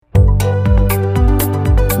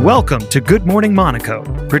Welcome to Good Morning Monaco,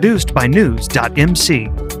 produced by News.mc.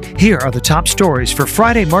 Here are the top stories for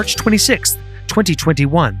Friday, March 26th,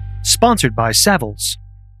 2021, sponsored by Savills.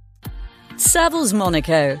 Savills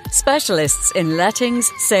Monaco, specialists in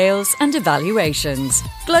lettings, sales and evaluations.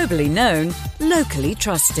 Globally known, locally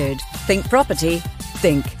trusted. Think property,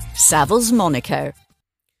 think Savills Monaco.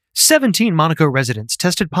 17 Monaco residents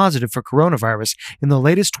tested positive for coronavirus in the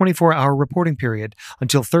latest 24-hour reporting period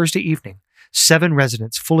until Thursday evening. 7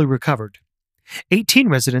 residents fully recovered. 18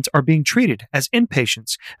 residents are being treated as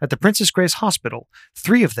inpatients at the Princess Grace Hospital,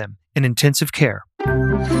 3 of them in intensive care.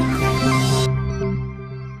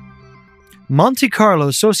 Monte Carlo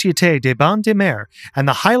Société des Bains de Mer and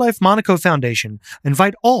the High Life Monaco Foundation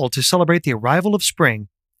invite all to celebrate the arrival of spring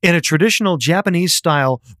in a traditional Japanese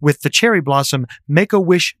style with the Cherry Blossom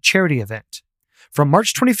Make-A-Wish charity event. From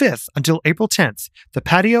March 25th until April 10th, the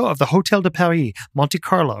patio of the Hôtel de Paris Monte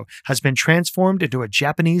Carlo has been transformed into a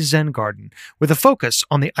Japanese Zen garden with a focus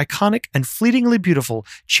on the iconic and fleetingly beautiful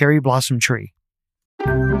cherry blossom tree.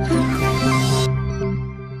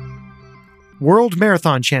 World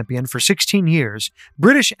Marathon Champion for 16 years,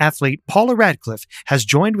 British athlete Paula Radcliffe has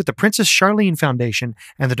joined with the Princess Charlene Foundation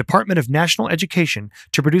and the Department of National Education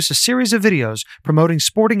to produce a series of videos promoting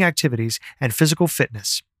sporting activities and physical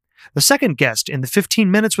fitness. The second guest in the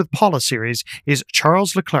 15 Minutes with Paula series is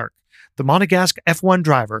Charles Leclerc, the Monegasque F1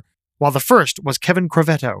 driver, while the first was Kevin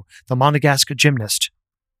Crovetto, the Monegasque gymnast.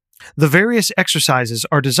 The various exercises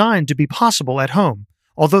are designed to be possible at home,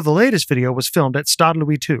 although the latest video was filmed at Stade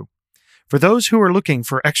Louis II. For those who are looking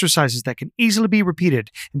for exercises that can easily be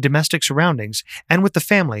repeated in domestic surroundings and with the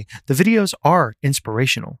family, the videos are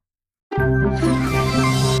inspirational.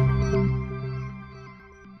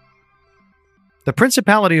 The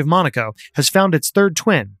Principality of Monaco has found its third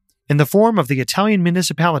twin in the form of the Italian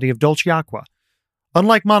municipality of Dolceacqua.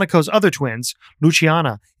 Unlike Monaco's other twins,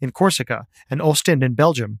 Luciana in Corsica and Ostend in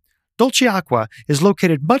Belgium, Dolceacqua is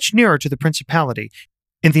located much nearer to the Principality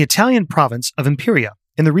in the Italian province of Imperia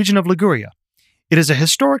in the region of Liguria. It is a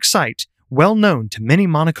historic site well known to many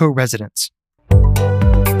Monaco residents.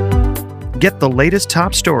 Get the latest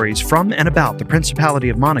top stories from and about the Principality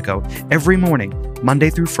of Monaco every morning, Monday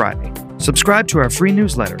through Friday. Subscribe to our free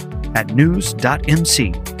newsletter at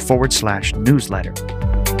news.mc/newsletter.